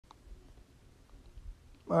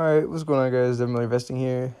Alright, what's going on, guys? Definitely Investing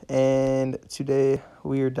here, and today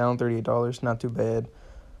we are down $38, not too bad.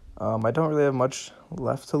 I don't really have much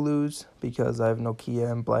left to lose because I have Nokia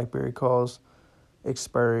and BlackBerry calls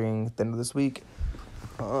expiring at the end of this week.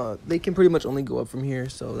 They can pretty much only go up from here,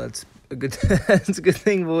 so that's a good that's a good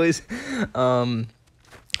thing, boys.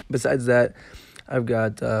 Besides that, I've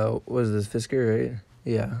got what is this, Fisker, right?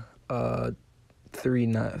 Yeah.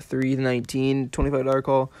 319 $25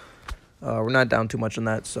 call. We're not down too much on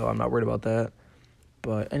that, so I'm not worried about that.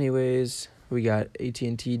 But anyways, we got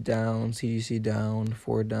AT&T down, CGC down,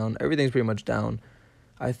 Ford down. Everything's pretty much down.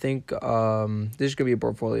 I think this is going to be a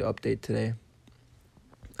portfolio update today.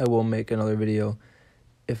 I will make another video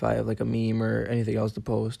if I have like a meme or anything else to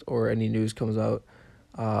post or any news comes out.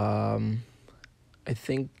 I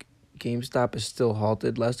think GameStop is still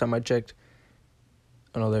halted. Last time I checked.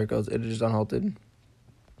 Oh, no, there it goes. It is unhalted.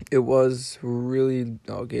 It was really...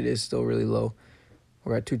 Okay, it is still really low.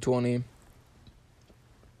 We're at 220.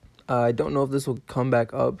 I don't know if this will come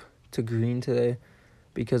back up to green today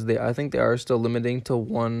because I think they are still limiting to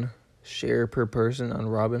 1 share per person on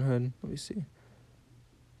Robinhood. Let me see.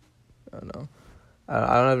 I don't know.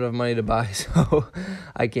 I don't have enough money to buy, so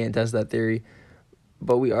I can't test that theory.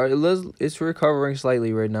 But it's recovering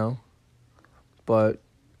slightly right now. But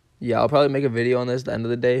yeah, I'll probably make a video on this at the end of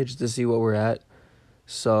the day just to see what we're at.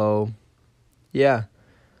 So yeah.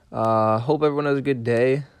 Hope everyone has a good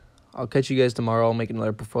day. I'll catch you guys tomorrow. I'll make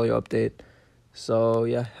another portfolio update. So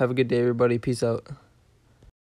yeah, have a good day, everybody. Peace out.